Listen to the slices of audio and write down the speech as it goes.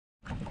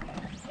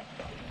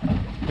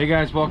Hey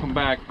guys, welcome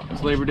back.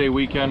 It's Labor Day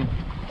weekend.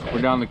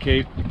 We're down the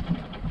Cape.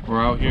 We're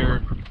out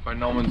here by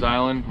No Man's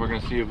Island. We're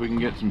gonna see if we can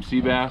get some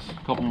sea bass,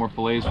 a couple more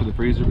fillets for the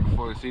freezer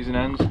before the season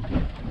ends,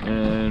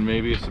 and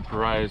maybe a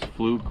surprise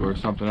fluke or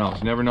something else.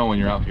 You never know when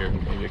you're out here.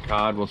 Maybe a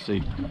cod, we'll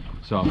see.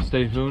 So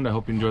stay tuned. I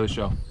hope you enjoy the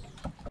show.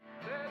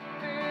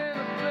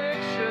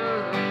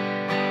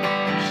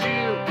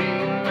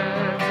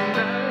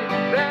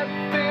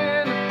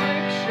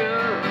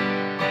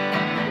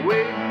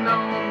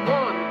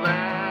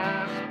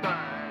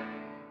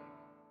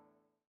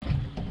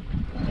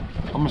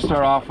 I'm gonna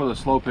start off with a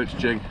slow pitch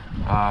jig,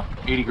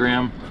 80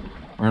 gram.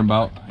 We're in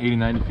about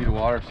 80-90 feet of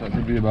water, so it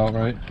should be about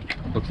right.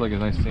 Looks like a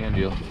nice sand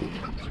eel.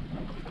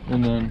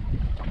 And then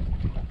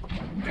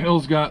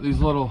Hill's got these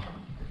little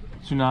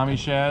tsunami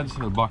shads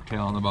with a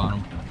bucktail on the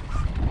bottom.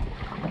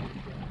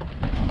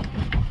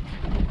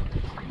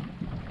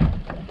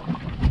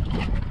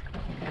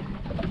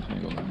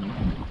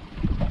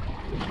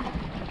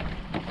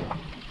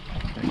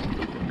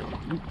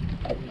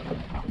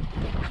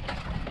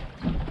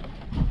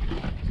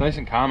 Nice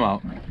and calm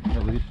out,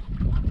 at least.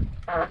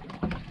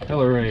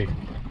 Hillary.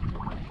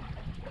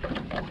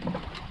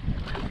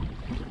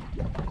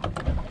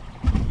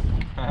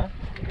 Huh?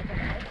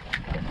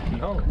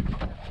 No.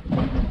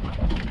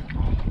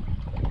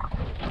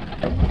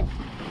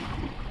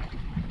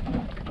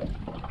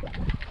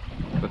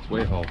 That's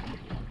way home.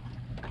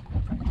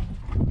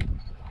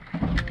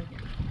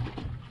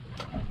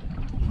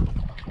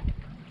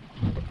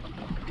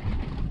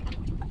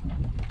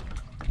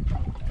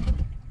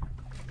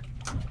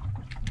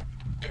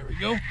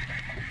 Go.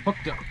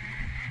 Hooked up.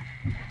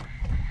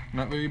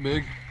 Not very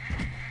big.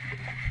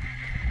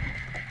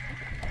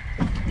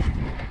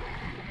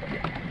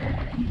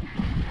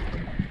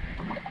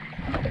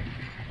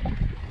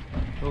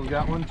 Hill's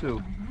got one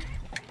too.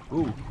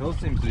 Ooh, Hill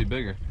seems to be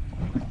bigger.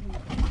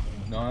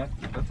 No,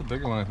 that's a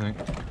bigger one, I think.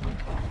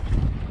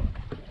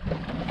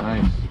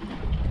 Nice.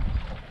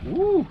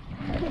 Woo!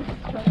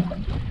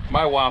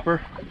 My whopper.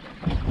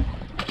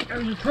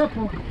 There's a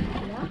triple.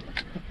 Yeah?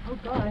 Oh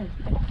god.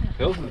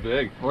 Hill's is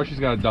big, or she's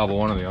got a double,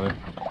 one or the other.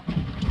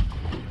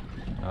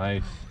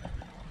 Nice.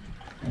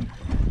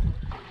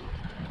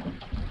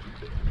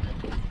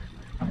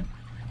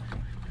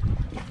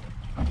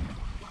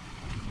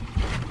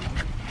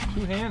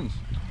 Two hands.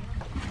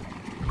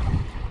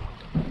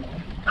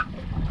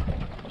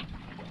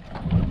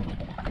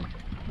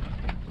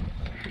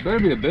 It better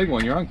be a big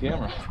one, you're on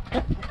camera.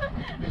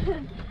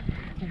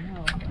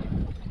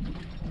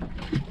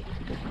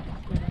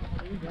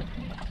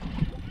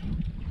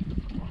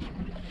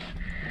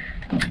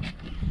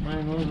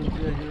 Mine wasn't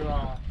good at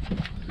all.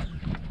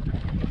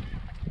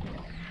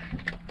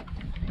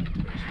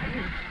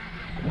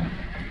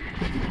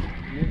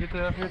 You get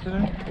that up here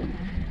today?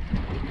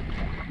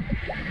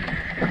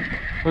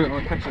 Wait, I'm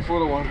gonna catch this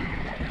little one.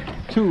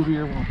 Two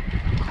here, one.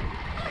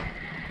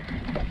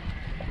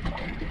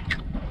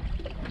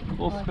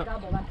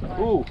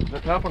 Ooh,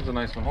 that top one's a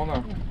nice one. Hold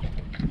on.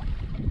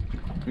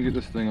 Let me get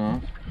this thing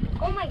off.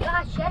 Oh my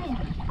gosh, Shannon.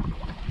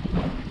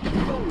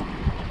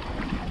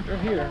 They're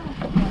here.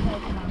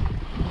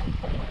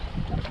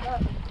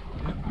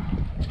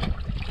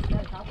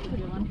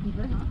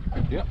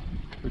 Yep,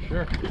 for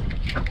sure.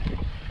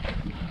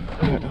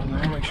 Alright, let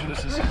me make sure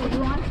this is. Hey,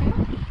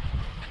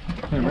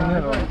 run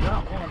that over.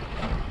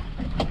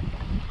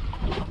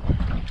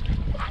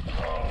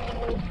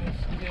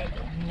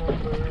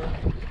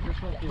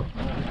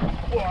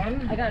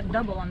 I got a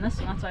double on this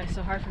one, that's why it's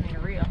so hard for me to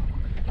reel.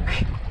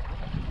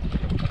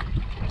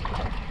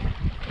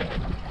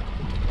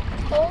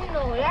 Oh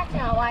no, that's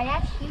not why,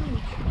 that's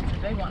huge. It's a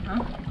big one,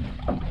 huh?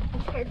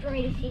 It's hard for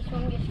me to see, so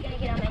I'm just gonna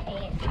get on my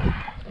hands.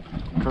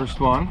 First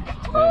one.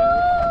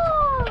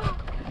 Oh!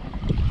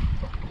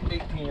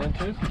 18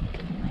 inches.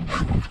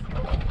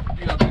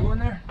 You got a big one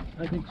there?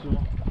 I think so.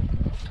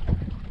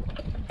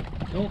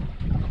 Nope.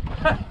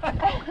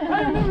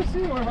 I've never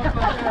seen one like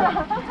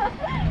that.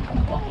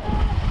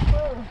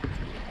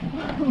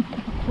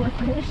 Poor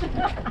fish.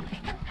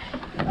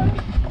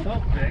 So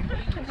big.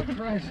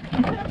 Surprise.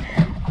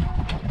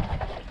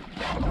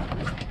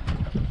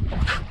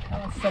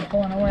 Oh, it's still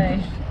pulling away.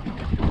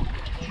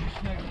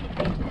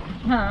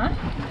 Huh?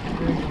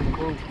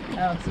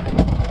 Oh,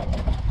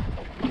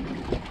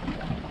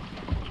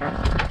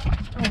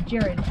 oh,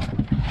 Jared.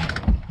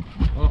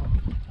 Oh.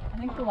 I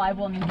think the live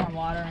well needs more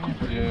water in it.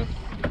 Yeah.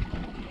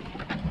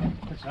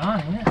 It's on,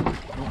 isn't it? I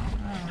don't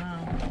know.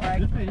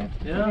 Like,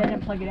 yeah. I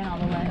didn't plug it in all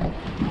the way.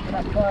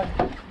 That plug.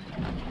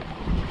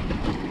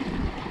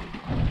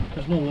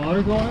 There's no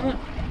water going in it?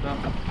 No.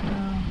 No.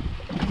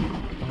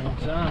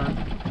 It's on.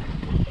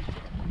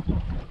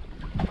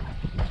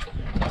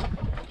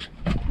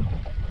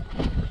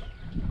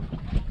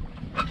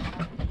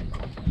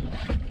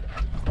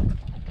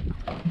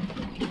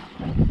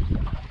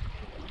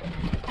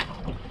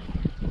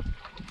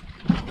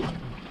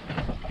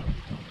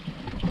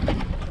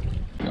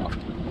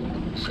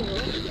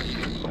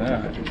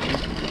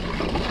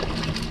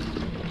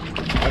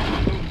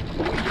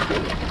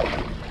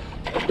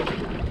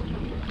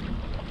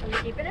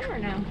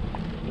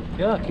 Yeah.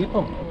 Yeah, keep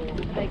them.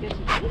 They get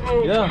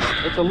some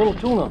Yeah, it's a little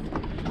tuna.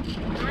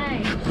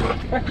 nice.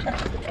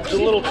 It's a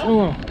little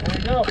tuna. There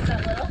you go.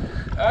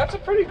 That's a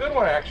pretty good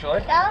one,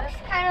 actually. That looks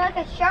kind of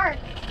like a shark.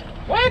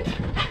 What?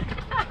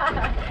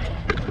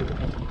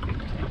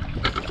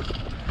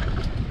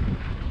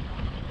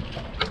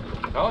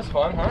 That was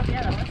fun, huh?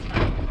 Yeah, that was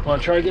fun.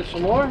 Want to try to get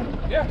some more?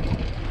 Yeah.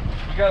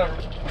 We got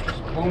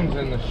spoons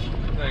in the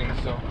thing,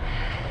 so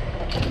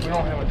we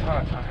don't have a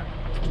ton of time.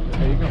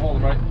 Yeah, you can hold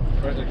them right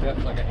like that,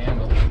 like a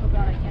handle. Oh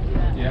god, I can't do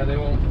that. Yeah, you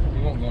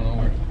won't go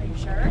nowhere. Are you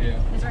sure?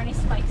 Yeah. Is there any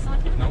spikes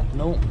on it? Nope.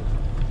 Nope.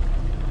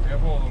 Yeah,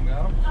 hold them,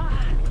 got them?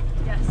 Ah,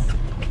 yes.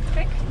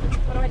 Quick,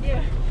 what do I do?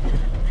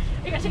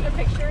 Are you gonna take a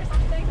picture or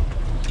something?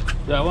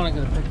 Yeah, I want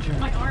to get a picture.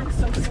 My arm's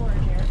so sore,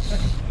 Jared.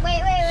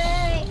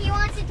 Wait. He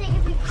wants to take a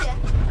picture.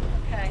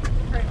 Okay,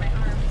 hurt my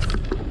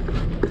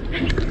arms.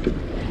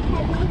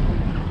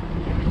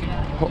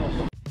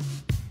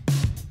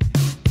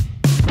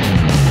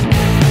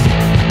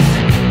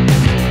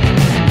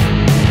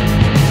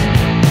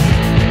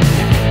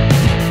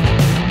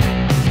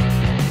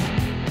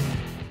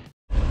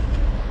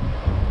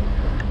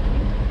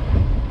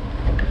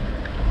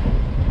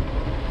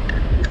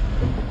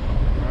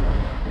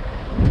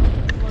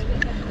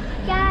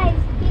 Guys,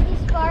 he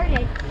just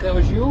farted. That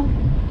was you?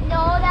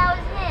 No, that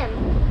was him.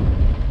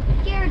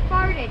 Jared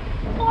farted.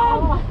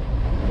 Oh,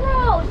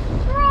 gross.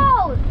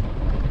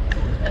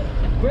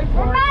 Quit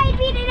farting. Remind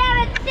me to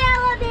never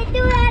tell him to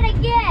do that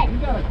again. You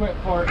gotta quit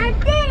farting. I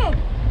did.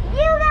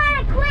 You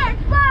gotta quit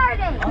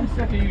farting. I'm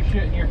sick of you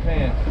shitting your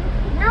pants.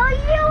 No,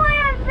 you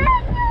are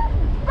big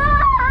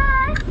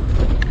boss.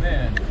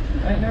 Man,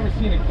 I ain't never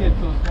seen a kid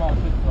so small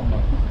shit so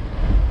much.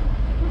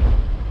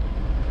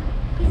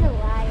 He's a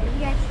liar.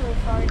 He actually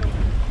farted.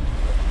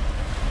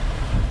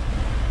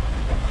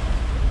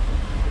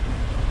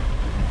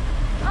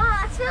 Oh,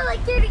 I feel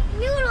like dirty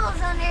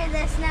noodles under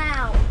this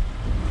now.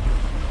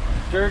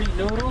 Dirty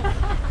noodles?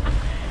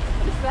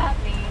 What does that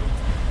mean?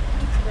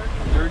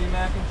 Dirty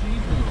mac and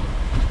cheese noodles.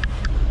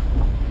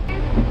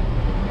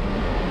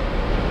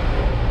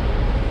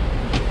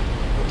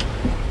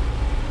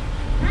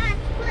 Ah,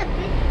 flip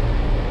it.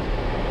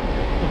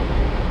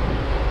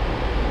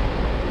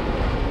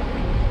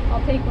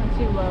 I'll take one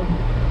too, love.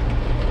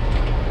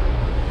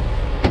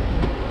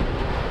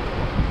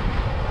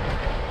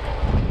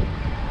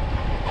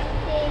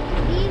 Take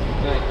these.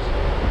 Thanks.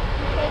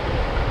 Take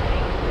it.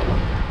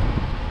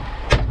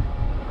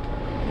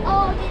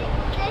 Oh, did it?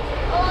 This?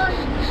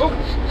 Oh, Oh,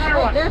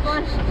 Oh, there's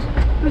one.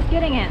 Who's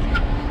getting it?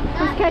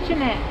 Who's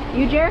catching it?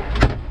 You, Jer?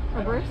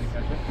 Or Bruce?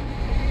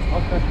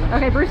 I'll catch it.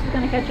 Okay, Bruce is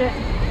gonna catch it.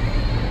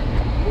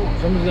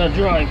 Somebody's got to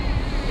drive.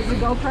 Is the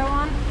GoPro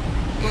on?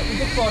 You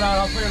can slow down,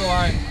 I'll clear the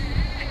line.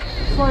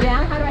 Slow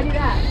down? How do I do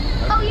that?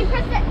 oh, you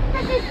press it.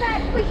 Press this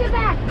back. Push it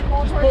back.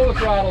 Just pull the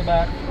throttle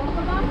back. Both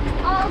of them?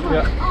 All of them.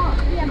 Yeah. Oh,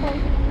 yeah,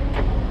 both.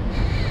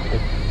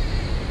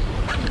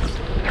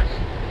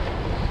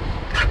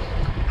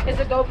 Is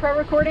the GoPro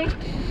recording?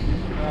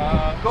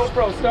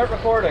 GoPro, start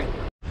recording.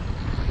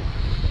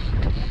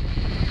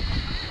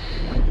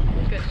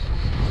 Good.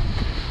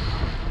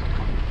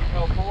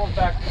 No, pull them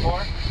back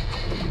more.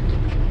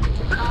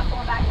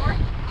 Going back more?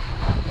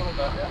 A little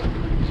bit, yeah.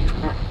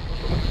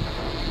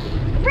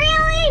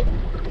 Really?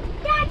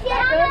 That's it.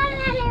 That I'm good? out of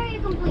that area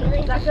completely.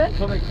 Is that good?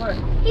 So they click.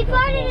 He Come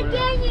farted over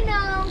again, you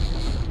know.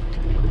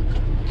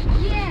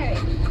 Jared.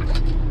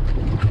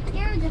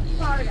 Jared's a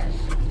farter.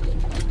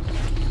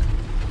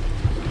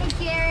 Hey,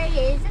 Jared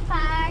is a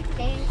farter.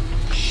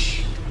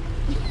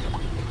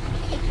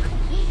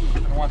 I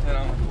don't want that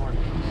on the board.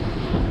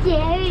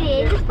 Jared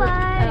is a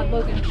farter.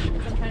 Logan,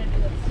 I'm trying to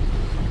do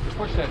this.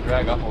 Push that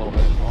drag up a little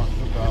bit if you want.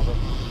 No problem.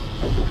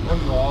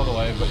 Wouldn't go all the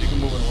way, but you can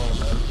move it a little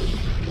bit.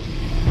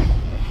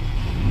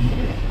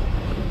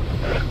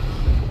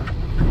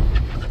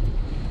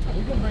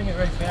 You can bring it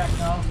right back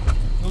now.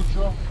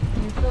 Neutral.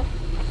 Neutral.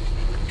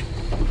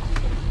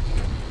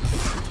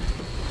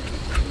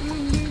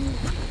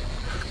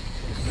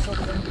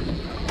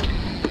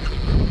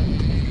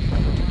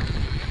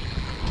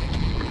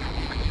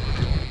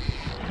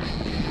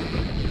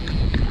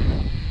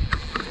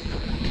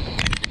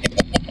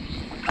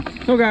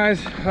 So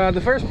guys,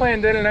 the first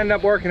plan didn't end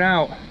up working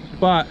out,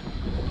 but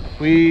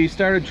we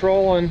started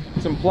trolling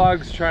some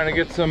plugs, trying to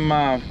get some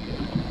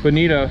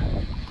BONITA,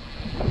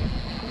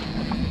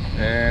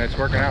 and it's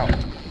working out.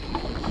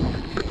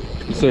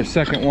 It's our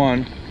second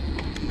one.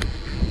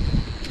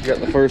 We got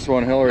the first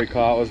one Hillary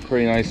caught, was a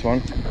pretty nice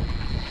one.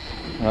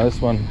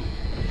 This one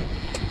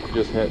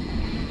just hit.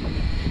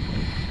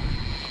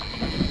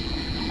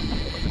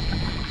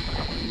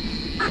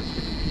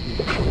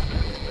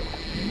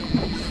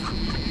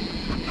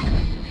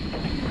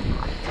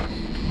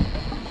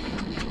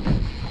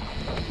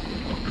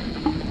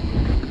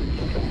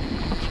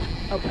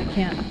 Oh, I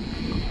can't.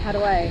 How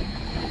do I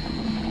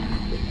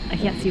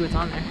can't see what's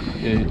on there.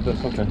 Yeah,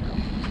 that's okay.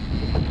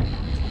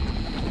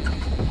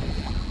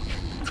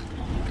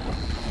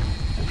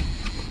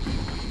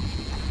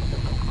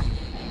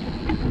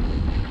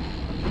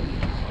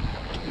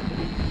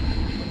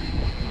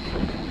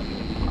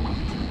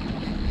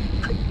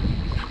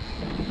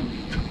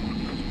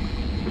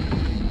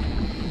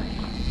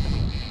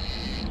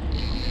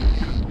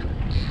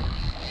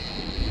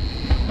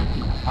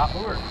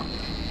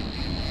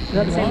 Is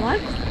that the same one?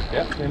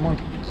 Yep, same one.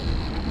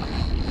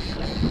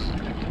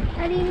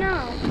 How do you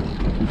know?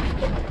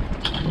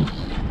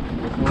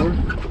 Go forward.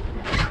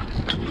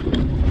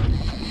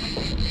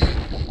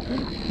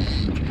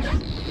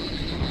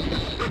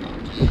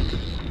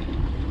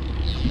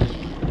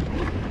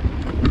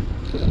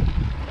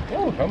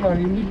 Oh, come on,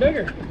 you can be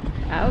bigger.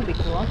 That would be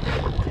cool.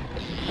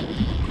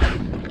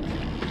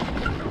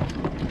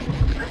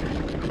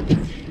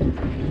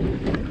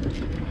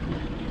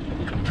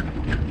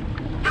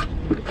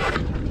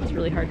 It's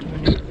really hard to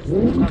maneuver this thing.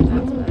 Oh, that's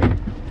better.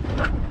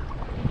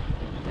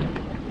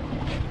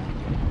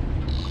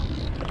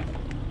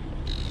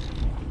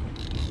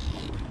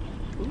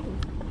 Ooh.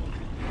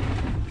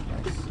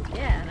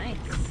 Yeah, nice.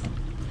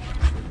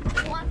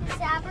 Want the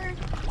sapper?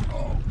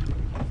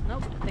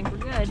 Nope, I think we're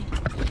good.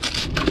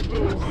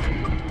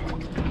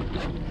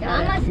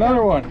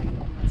 Another one.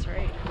 That's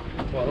right.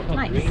 Well, look how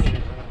Nice. green it is on the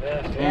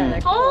back. Yeah,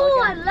 they're cool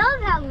Oh, I looking.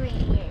 love how green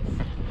he is.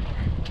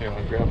 Here,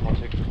 want to grab one?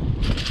 Take it.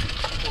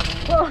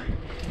 Whoa.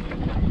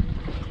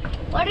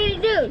 What did he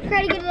do?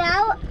 Try to get it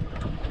out?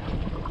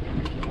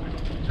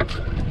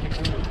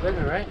 It's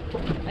bigger, right?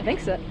 I think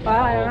so.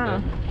 I don't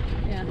know.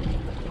 Yeah.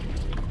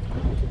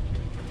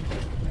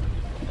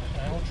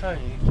 I will try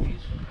to eat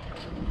these.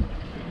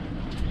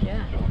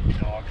 Yeah.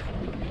 Dog.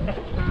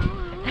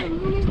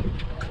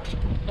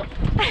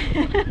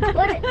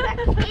 What is that?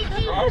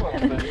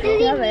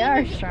 Yeah, they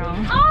are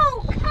strong.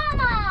 Oh, come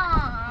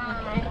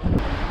on!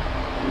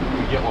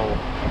 You get one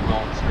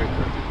going straight to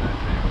the bed.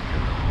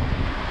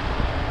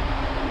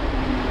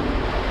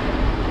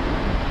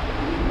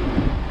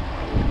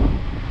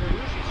 They're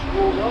usually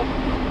scrolled up.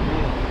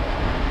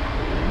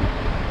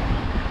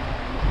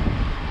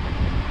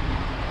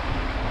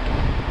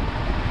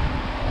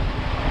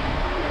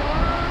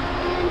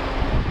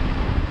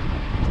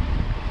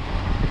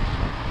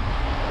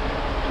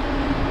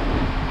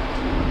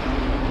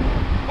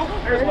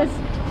 There it is.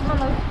 Come on,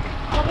 look.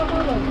 Look, look,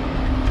 look, look.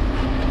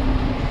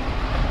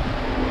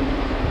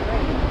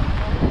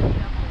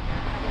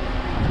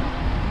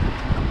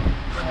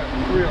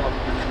 Three of them.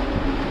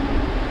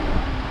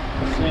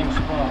 Same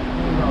spot. You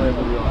probably have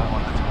to reel that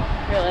one out.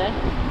 Really?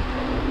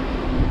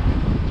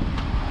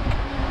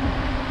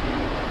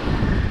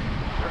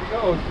 There he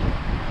goes.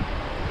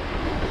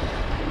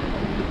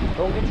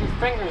 Don't get your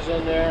fingers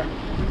in there.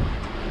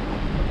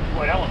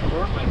 Boy, that one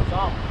hurt my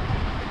thumb.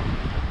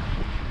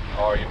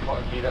 Oh, you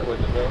beat it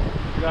with the bill.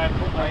 You gotta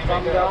put my You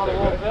thumb make it out down a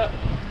there little good.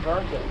 bit.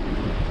 Burned it.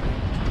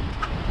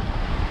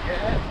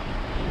 Yeah.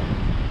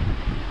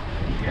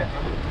 Yeah.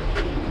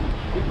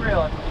 Keep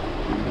reeling.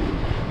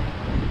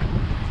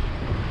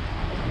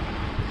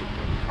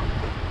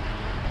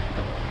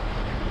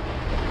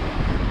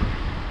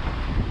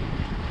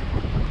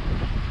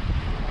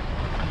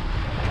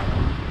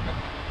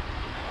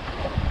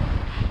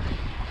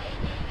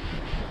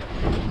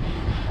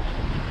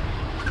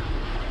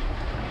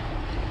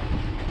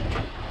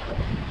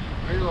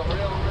 Reel,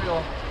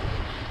 reel.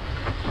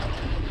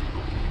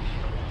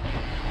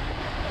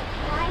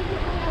 Why is it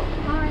so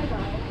hard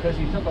though? Because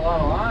he took a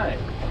lot of line.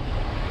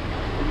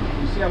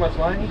 You see how much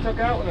line he took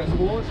out when his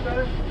spool was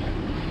spinning?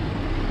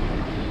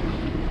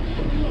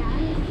 Yeah.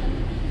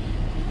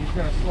 He's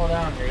going to slow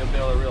down here. He'll be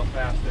able to reel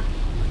faster.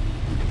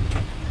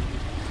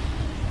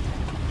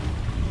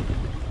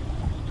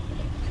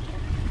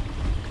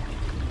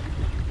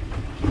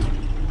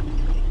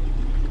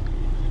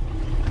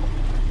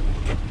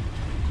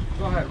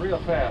 Go ahead, reel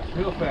fast,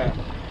 real fast.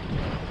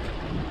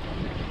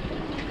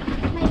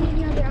 Might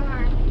need another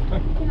arm.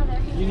 Another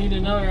hand. You need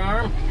another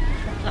arm?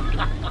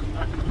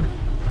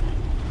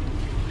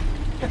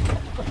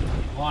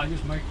 Well, I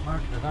just marked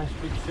a nice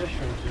big fish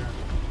right there.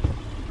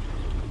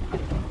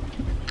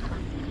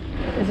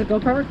 Is the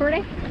GoPro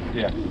recording?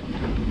 Yeah.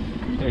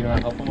 Hey, you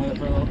want to help him with it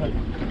for a little bit?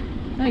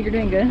 No, you're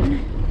doing good.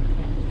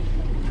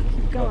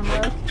 Keep going,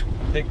 bro.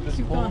 Take this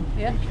Keep pull going,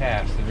 yeah. and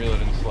cast and reel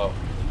it in slow.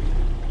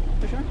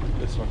 Which one?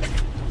 This one.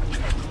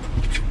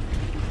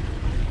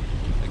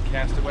 And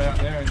cast it way out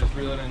there and just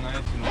reel it in nice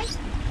and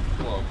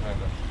slow,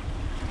 kind of.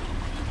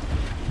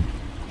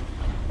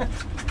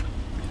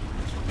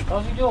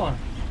 How's he doing?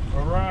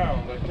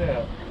 Around like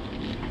that.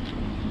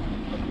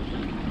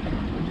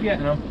 What you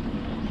getting him?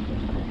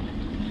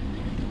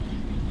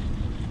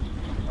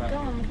 Keep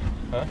going.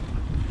 Huh?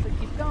 So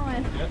keep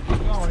going. Yep, keep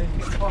going. He's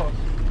getting close.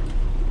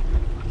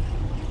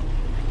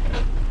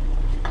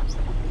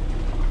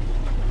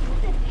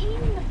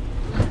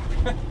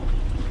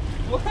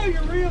 What are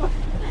you reeling?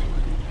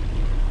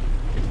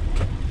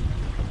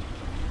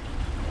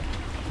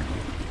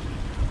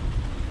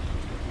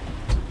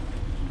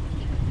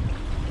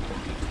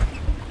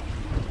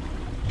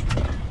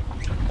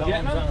 That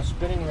Getting one's him? on a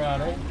spinning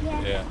rod, right?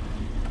 Yes. Yeah.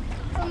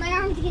 So my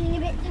arm's getting a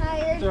bit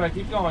tired. It's alright,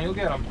 keep going. You'll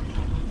get him.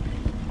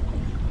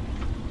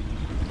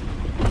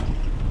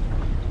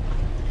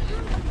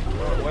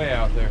 Way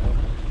out there.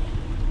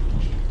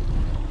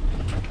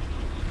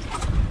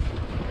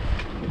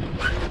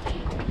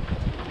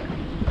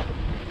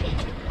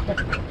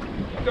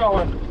 Keep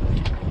going.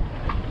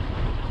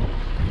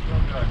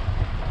 Real good.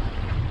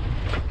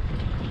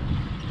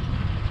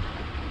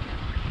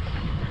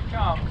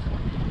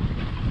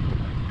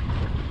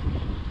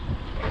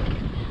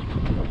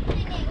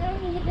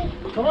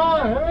 Come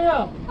on, hurry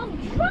up. I'm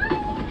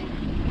trying.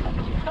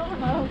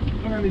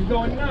 Look at him, he's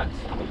going nuts.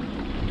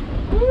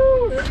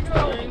 Woo, there you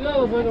go. There he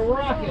goes like a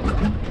rocket.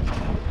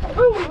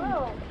 Woo.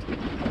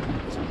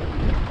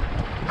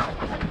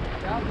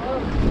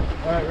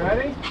 Alright,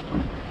 ready?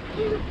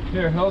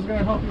 Here, Hill's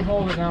gonna help you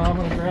hold it now. I'm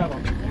gonna grab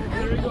him.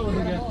 There he goes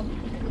again.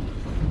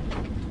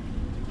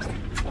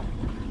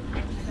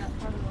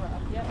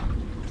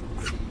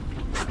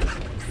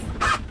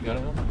 You got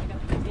it, Hill?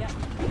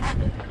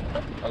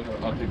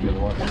 I'll take the other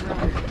one.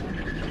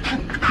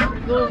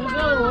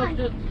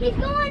 He's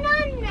going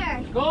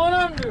under. Going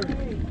under.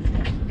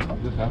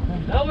 This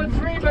happening? That was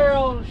 3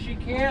 barrels. She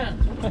can't.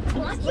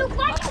 Watch you,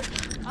 watch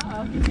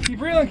you.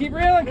 Keep reeling, keep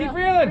reeling, keep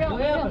reeling!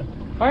 What happened?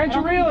 Why aren't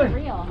you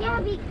reeling?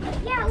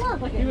 Yeah,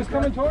 look. He was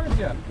coming towards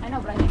you. I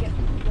know, but I think it's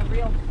the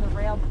real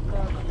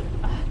broke.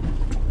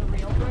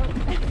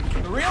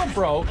 The reel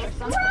broke. It's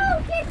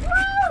broke, it's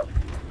broke.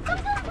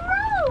 Something's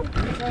broke.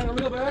 Are you trying to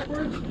reel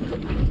backwards?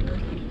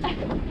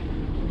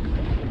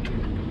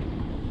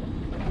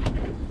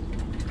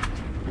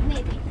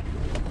 Maybe.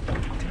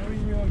 How are you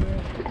reeling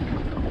back?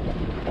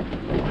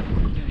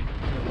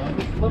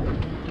 Flip it.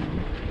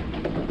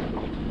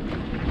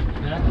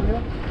 Back with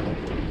it.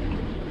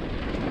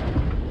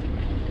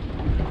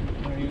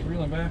 No, he's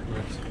reeling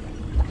backwards.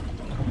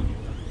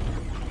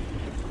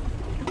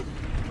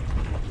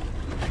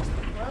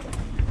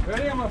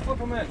 Ready? I'm gonna flip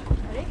him in. Ready?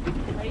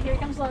 Ready? Here he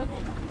comes low.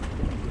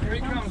 Here he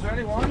comes.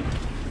 Ready? 1,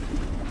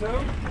 2,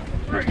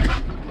 3.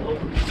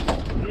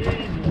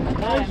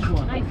 Nice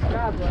one. Nice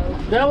job, Lowe.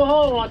 Grab a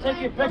hold. I'll take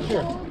your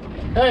picture.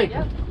 Hey.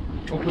 Yep.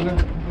 Open it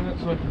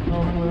so I can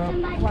throw him without.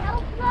 Somebody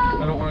help, I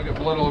though. don't want to get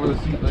blood all over the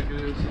seat like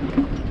it is.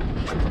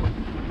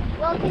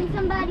 Well, can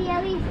somebody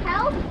at least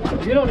help?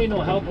 You don't need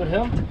no help with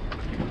him.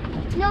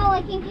 No,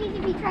 like in case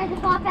if he tries to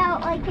pop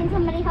out, like can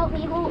somebody help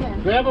me hold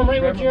him? Grab him right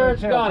Grab where him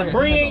Jared's by the tail. got him.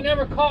 Bree ain't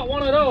never caught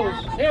one of those.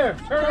 Here,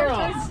 turn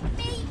around.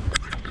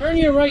 Turn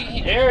your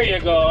right. There you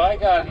go. I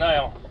got it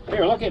now.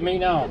 Here, look at me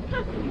now.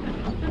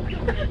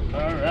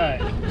 All right.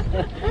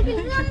 Look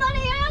at somebody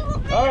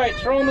help me. All right,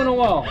 throw him in a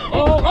well.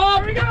 Oh,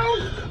 here he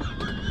goes.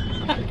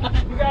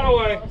 He got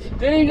away.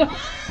 Did he go?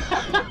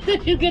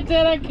 Did you get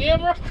that on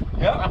camera?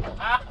 Yep.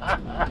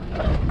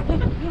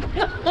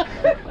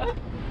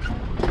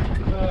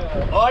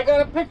 Oh, I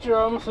got a picture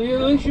of him, so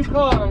at least you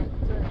caught him.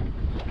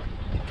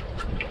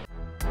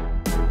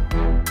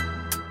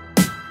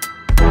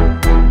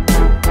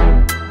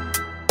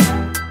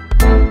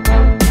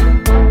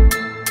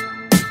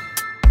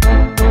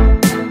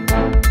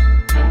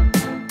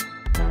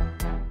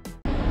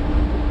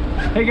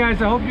 Hey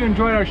guys, I hope you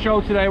enjoyed our show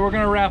today. We're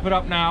gonna wrap it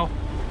up now.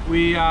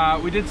 We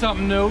did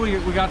something new. We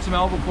got some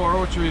albacore,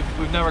 which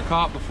we've never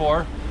caught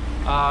before.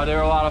 They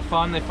were a lot of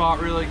fun. They fought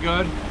really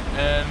good,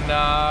 and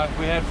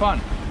we had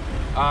fun.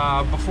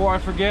 Before I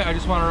forget, I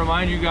just want to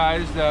remind you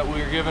guys that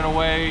we're giving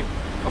away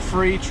a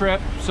free trip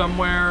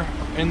somewhere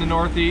in the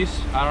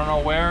Northeast. I don't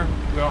know where,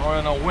 we don't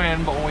really know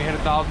when, but when we hit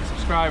 1,000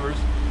 subscribers,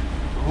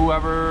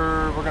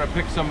 whoever, we're gonna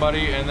pick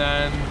somebody, and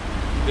then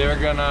they're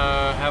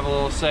gonna have a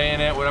little say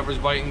in it, whatever's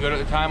biting good at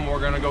the time, and we're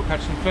gonna go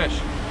catch some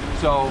fish.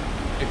 So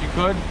if you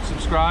could,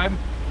 subscribe,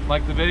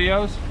 like the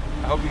videos.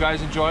 I hope you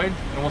guys enjoyed,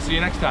 and we'll see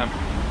you next time.